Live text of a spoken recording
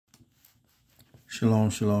Shalom,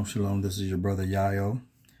 shalom, shalom. This is your brother Yayo,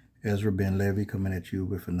 Ezra Ben Levy, coming at you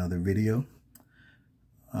with another video.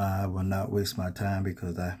 I will not waste my time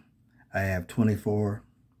because I have 24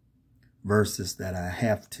 verses that I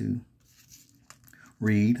have to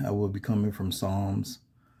read. I will be coming from Psalms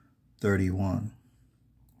 31.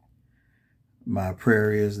 My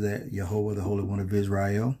prayer is that Jehovah, the Holy One of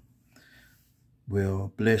Israel,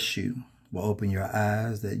 will bless you, will open your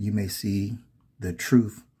eyes that you may see the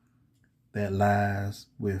truth that lies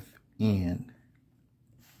within.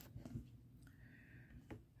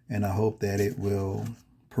 And I hope that it will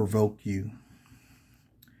provoke you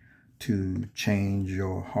to change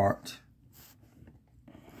your heart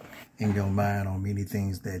and your mind on many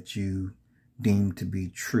things that you deem to be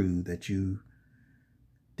true, that you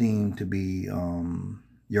deem to be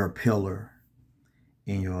your pillar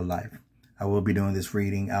in your life. I will be doing this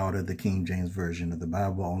reading out of the King James Version of the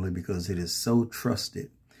Bible only because it is so trusted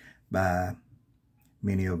by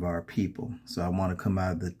many of our people. So I want to come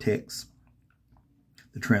out of the text,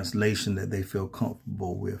 the translation that they feel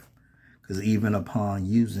comfortable with. Because even upon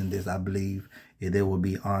using this, I believe if they will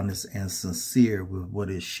be honest and sincere with what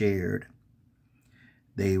is shared,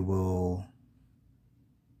 they will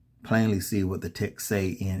plainly see what the text say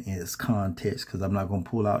in its context. Because I'm not going to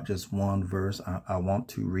pull out just one verse. I want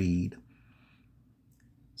to read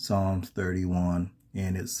Psalms 31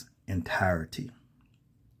 in its entirety.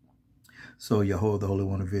 So, Jehovah, the Holy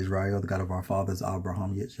One of Israel, the God of our fathers,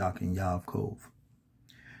 Abraham, Yitzchak, and Yaakov,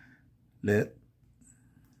 let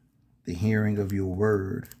the hearing of your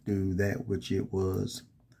word do that which it was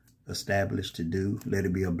established to do. Let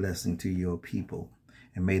it be a blessing to your people,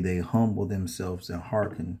 and may they humble themselves and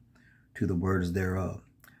hearken to the words thereof.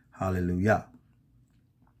 Hallelujah.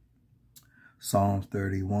 Psalms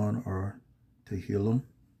 31 or Tehillim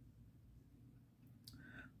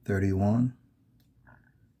 31.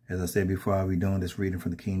 As I said before, I'll be doing this reading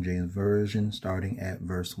from the King James Version, starting at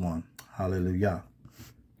verse 1. Hallelujah.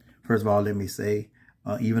 First of all, let me say,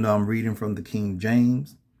 even though I'm reading from the King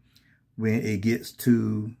James, when it gets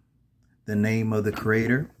to the name of the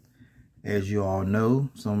Creator, as you all know,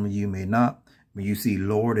 some of you may not, when you see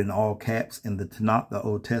Lord in all caps in the Tanakh, the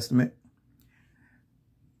Old Testament,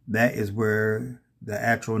 that is where the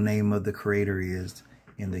actual name of the Creator is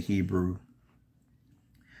in the Hebrew.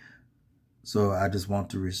 So I just want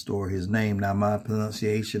to restore his name. Now, my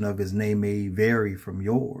pronunciation of his name may vary from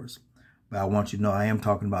yours, but I want you to know I am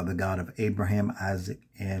talking about the God of Abraham, Isaac,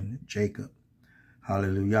 and Jacob.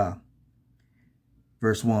 Hallelujah.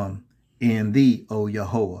 Verse 1, in thee, O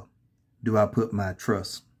Jehovah, do I put my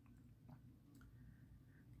trust.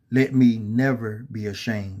 Let me never be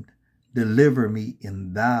ashamed. Deliver me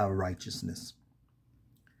in thy righteousness.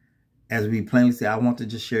 As we plainly see, I want to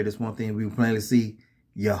just share this one thing. We plainly see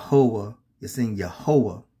Jehovah. It's in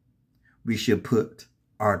Jehovah we should put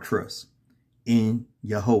our trust. In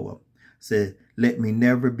Jehovah. Said, let me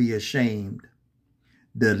never be ashamed.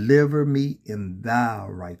 Deliver me in thy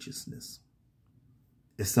righteousness.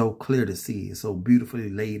 It's so clear to see. It's so beautifully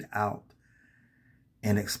laid out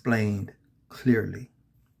and explained clearly.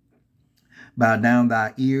 Bow down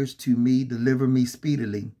thy ears to me. Deliver me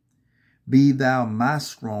speedily. Be thou my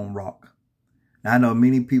strong rock. Now, I know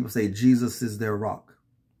many people say Jesus is their rock.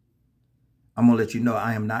 I'm going to let you know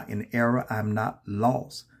I am not in error. I'm not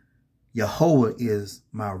lost. Jehovah is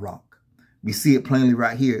my rock. We see it plainly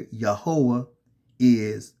right here. Jehovah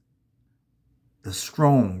is the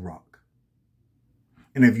strong rock.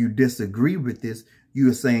 And if you disagree with this, you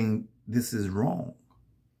are saying this is wrong.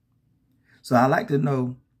 So I like to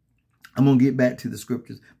know, I'm going to get back to the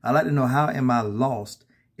scriptures. I like to know, how am I lost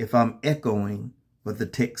if I'm echoing what the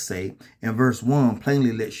text say? And verse 1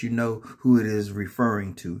 plainly lets you know who it is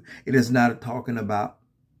referring to. It is not talking about,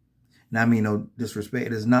 now I mean no disrespect,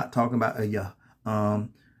 it is not talking about a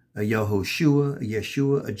Yehoshua, a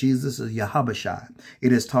Yeshua, a Jesus, a Yahabashai.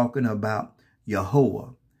 It is talking about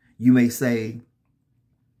Jehovah. You may say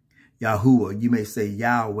Yahuwah, you may say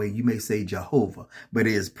Yahweh, you may say Jehovah, but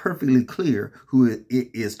it is perfectly clear who it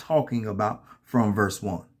is talking about from verse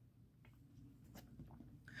 1.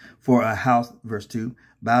 For a house, verse 2,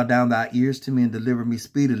 bow down thy ears to me and deliver me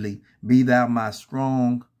speedily. Be thou my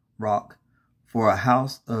strong rock, for a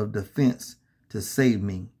house of defense to save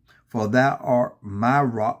me. For thou art my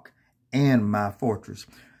rock and my fortress.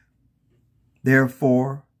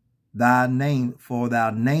 Therefore, for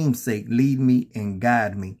thy name's sake, lead me and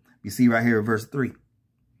guide me. You see right here, verse 3.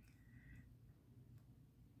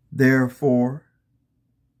 Therefore,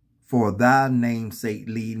 for thy name's sake,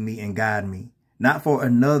 lead me and guide me. Not for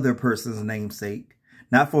another person's name's sake,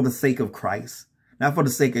 not for the sake of Christ, not for the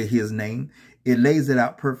sake of his name. It lays it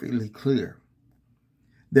out perfectly clear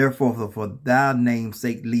Therefore, for thy name's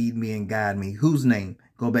sake, lead me and guide me. Whose name?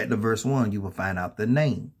 Go back to verse 1. You will find out the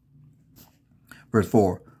name. Verse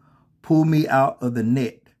 4. Pull me out of the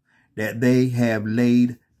net that they have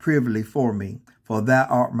laid privily for me, for thou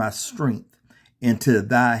art my strength. Into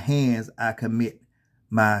thy hands I commit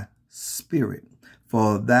my spirit.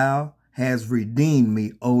 For thou hast redeemed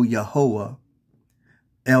me, O Yahweh,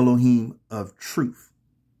 Elohim of truth.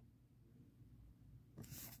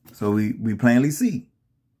 So we plainly see.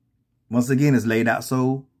 Once again, it's laid out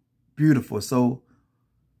so beautiful, so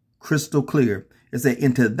crystal clear. It said,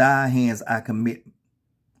 into thy hands I commit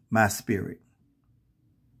my spirit.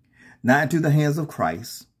 Not into the hands of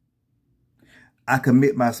Christ. I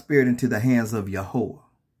commit my spirit into the hands of Yahweh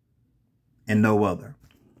and no other.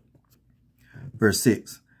 Verse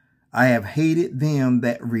 6. I have hated them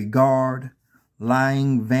that regard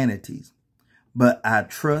lying vanities, but I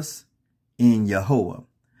trust in Yahweh.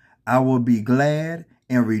 I will be glad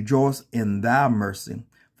and rejoice in thy mercy,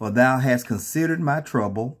 for thou hast considered my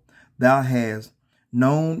trouble. Thou hast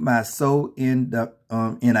known my soul in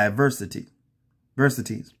adversities,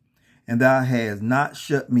 and thou hast not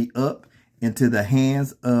shut me up into the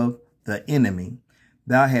hands of the enemy.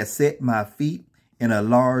 Thou hast set my feet in a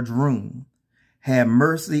large room. Have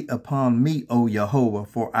mercy upon me, O Yahweh,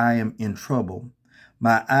 for I am in trouble.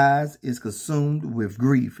 My eyes is consumed with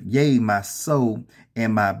grief, yea, my soul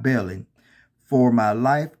and my belly. For my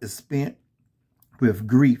life is spent with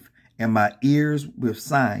grief, and my ears with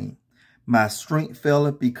sighing. My strength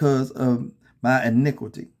faileth because of my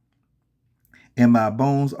iniquity, and my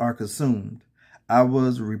bones are consumed. I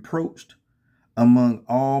was reproached among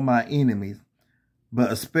all my enemies,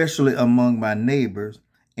 but especially among my neighbors,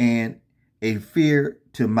 and a fear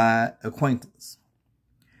to my acquaintance.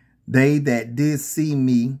 They that did see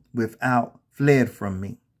me without fled from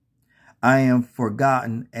me. I am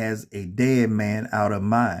forgotten as a dead man out of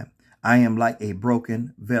mind. I am like a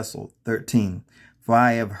broken vessel. 13. For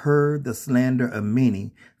I have heard the slander of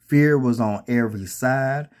many. Fear was on every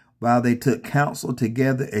side, while they took counsel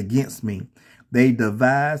together against me. They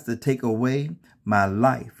devised to take away my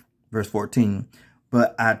life. Verse 14.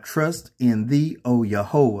 But I trust in thee, O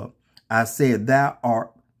Yahweh. I said, thou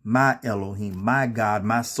art my Elohim, my God,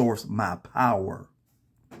 my source, my power.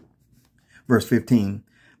 Verse 15.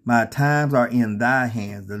 My times are in thy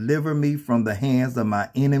hands. Deliver me from the hands of my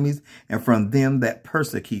enemies and from them that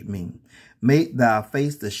persecute me. Make thy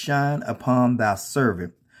face to shine upon thy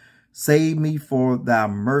servant. Save me for thy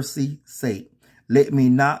mercy's sake. Let me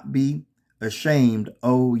not be ashamed,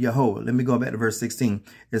 O Yahweh. Let me go back to verse 16.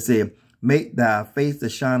 It said, make thy face to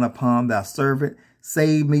shine upon thy servant.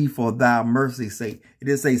 Save me for thy mercy's sake. It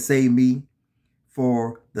didn't say save me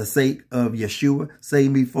for the sake of Yeshua.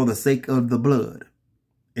 Save me for the sake of the blood.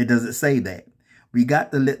 It doesn't say that. We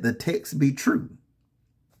got to let the text be true.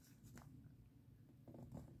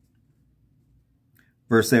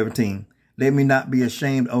 Verse 17. Let me not be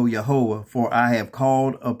ashamed, O Yahweh, for I have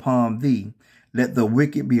called upon thee. Let the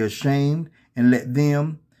wicked be ashamed, and let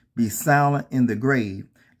them be silent in the grave.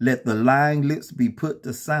 Let the lying lips be put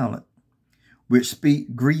to silence, which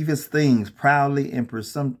speak grievous things proudly and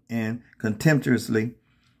contemptuously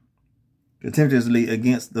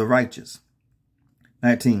against the righteous.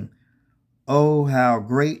 19. Oh, how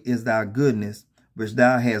great is thy goodness, which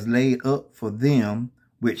thou hast laid up for them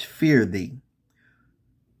which fear thee,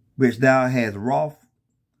 which thou hast wrought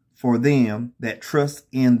for them that trust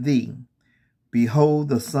in thee. Behold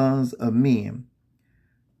the sons of men.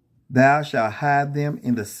 Thou shalt hide them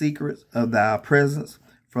in the secrets of thy presence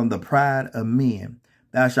from the pride of men.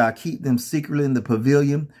 Thou shalt keep them secretly in the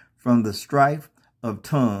pavilion from the strife of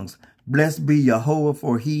tongues. Blessed be Yahweh,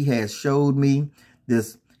 for he has showed me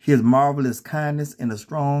his marvelous kindness in a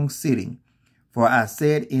strong city. For I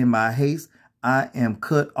said in my haste, I am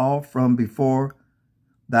cut off from before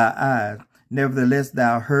thy eyes. Nevertheless,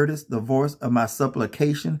 thou heardest the voice of my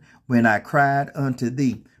supplication when I cried unto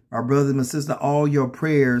thee. My brothers and sisters, all your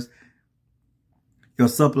prayers, your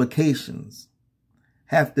supplications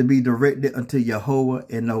have to be directed unto Yahweh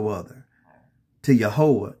and no other. To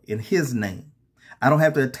Yahweh in his name. I don't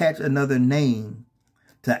have to attach another name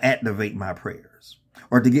to activate my prayers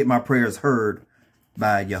or to get my prayers heard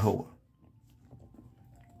by Yahweh.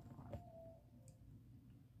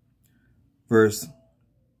 Verse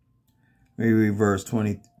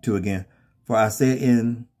 22 again. For I said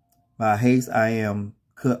in my haste, I am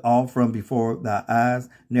cut off from before thy eyes.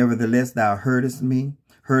 Nevertheless, thou heardest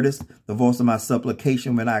the voice of my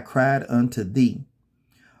supplication when I cried unto thee.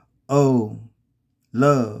 Oh,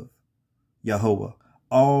 love Yahweh,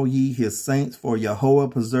 all ye his saints, for Yahweh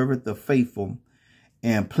preserveth the faithful,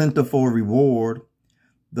 and plentiful reward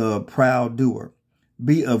the proud doer.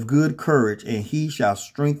 Be of good courage, and he shall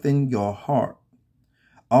strengthen your heart.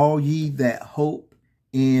 All ye that hope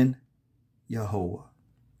in Jehovah.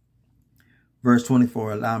 Verse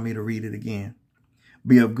 24, allow me to read it again.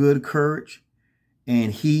 Be of good courage,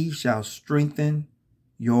 and he shall strengthen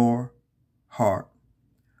your heart.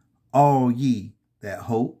 All ye that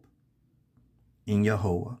hope in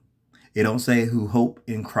Jehovah. It don't say who hope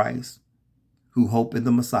in Christ, who hope in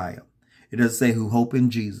the Messiah. It doesn't say who hope in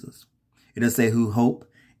Jesus. It doesn't say who hope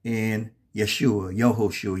in Yeshua,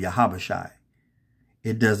 Yehoshua, Yahabashai.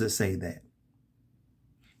 It doesn't say that.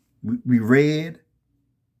 We read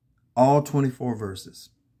all 24 verses.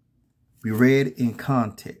 We read in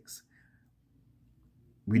context.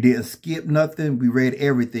 We didn't skip nothing. We read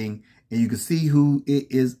everything. And you can see who it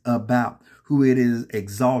is about, who it is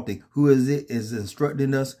exalting, who is it is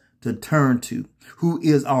instructing us to turn to, who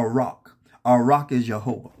is our rock. Our rock is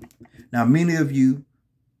Jehovah. Now, many of you,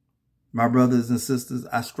 my brothers and sisters,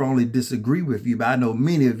 I strongly disagree with you, but I know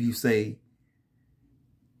many of you say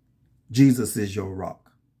Jesus is your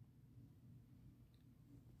rock.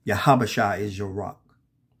 Yahabashai is your rock.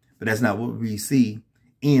 But that's not what we see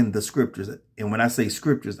in the scriptures. And when I say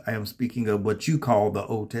scriptures, I am speaking of what you call the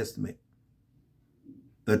Old Testament.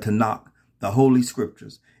 The Tanakh, the Holy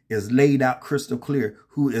Scriptures, is laid out crystal clear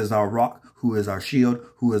who is our rock, who is our shield,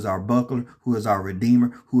 who is our buckler, who is our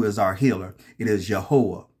redeemer, who is our healer. It is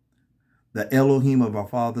Jehovah, the Elohim of our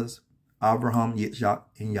fathers, Abraham, Yitzhak,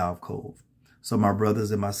 and Yaakov. So my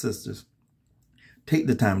brothers and my sisters, take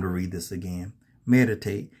the time to read this again.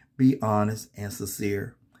 Meditate, be honest and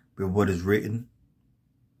sincere with what is written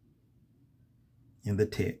in the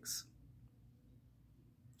text.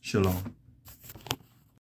 Shalom.